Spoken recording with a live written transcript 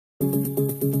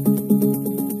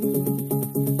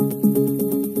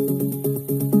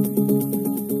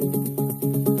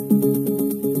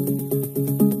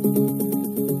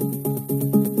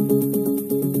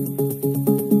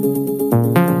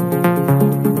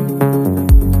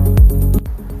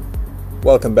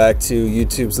Welcome back to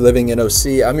YouTube's Living in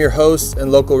OC. I'm your host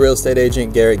and local real estate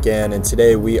agent, Garrett Gahn, and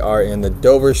today we are in the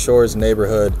Dover Shores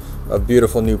neighborhood of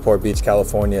beautiful Newport Beach,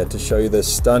 California, to show you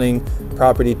this stunning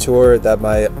property tour that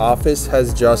my office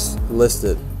has just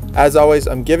listed. As always,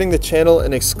 I'm giving the channel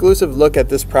an exclusive look at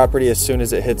this property as soon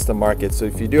as it hits the market. So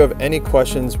if you do have any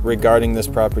questions regarding this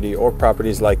property or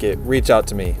properties like it, reach out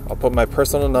to me. I'll put my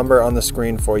personal number on the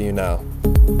screen for you now.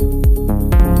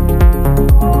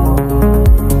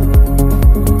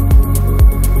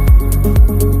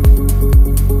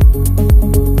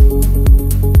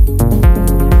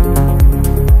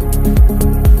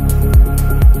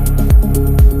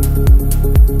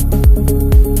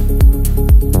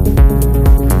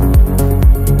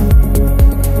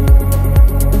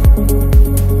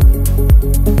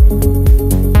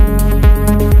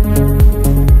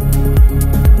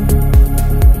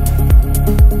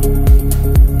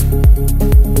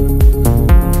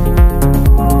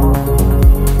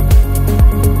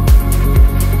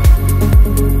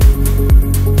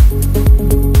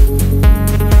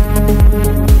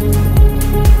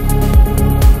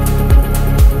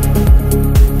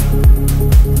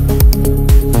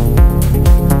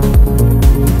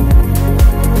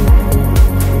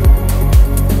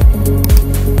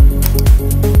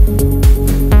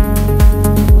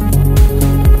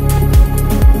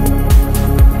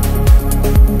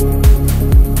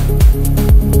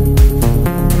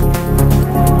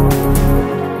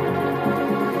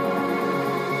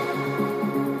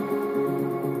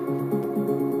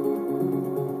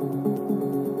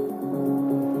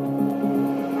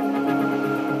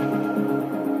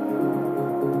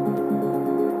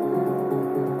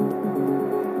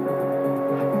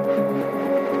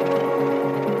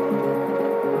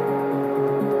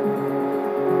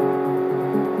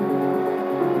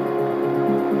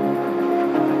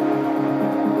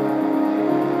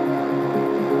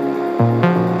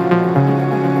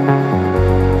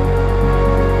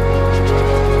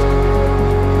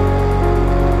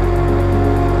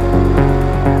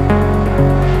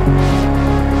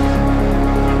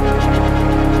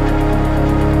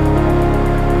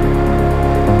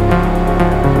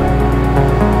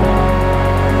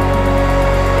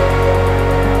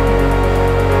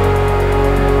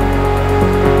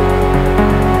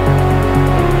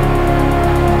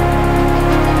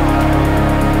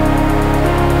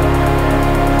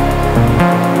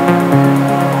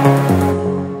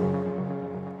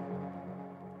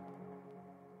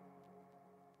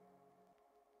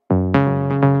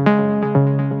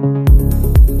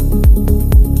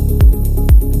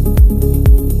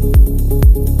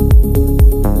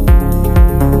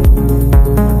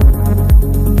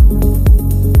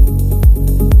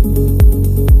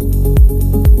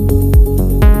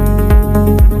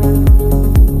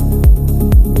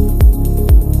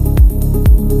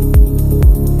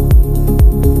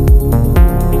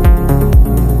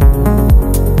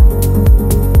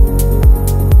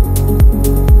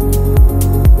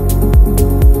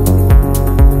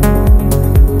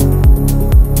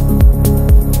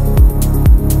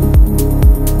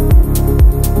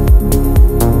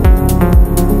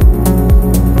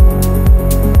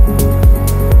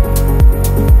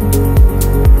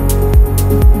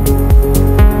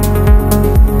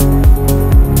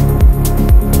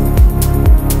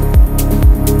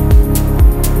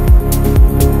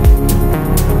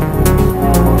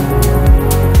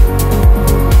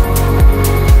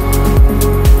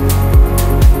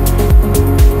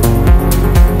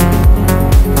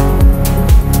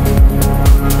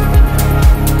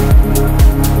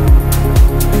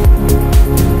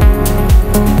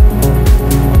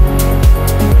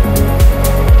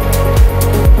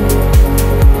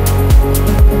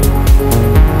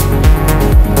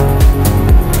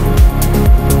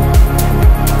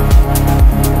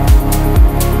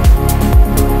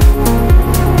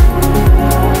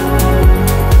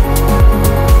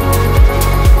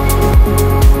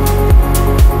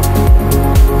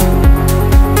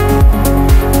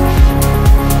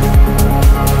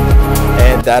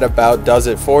 That about does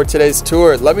it for today's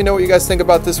tour. Let me know what you guys think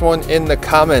about this one in the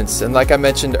comments, and like I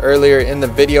mentioned earlier in the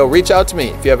video, reach out to me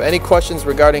if you have any questions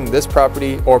regarding this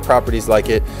property or properties like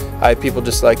it. I have people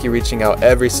just like you reaching out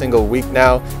every single week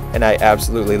now, and I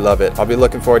absolutely love it. I'll be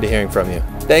looking forward to hearing from you.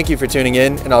 Thank you for tuning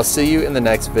in, and I'll see you in the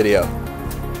next video.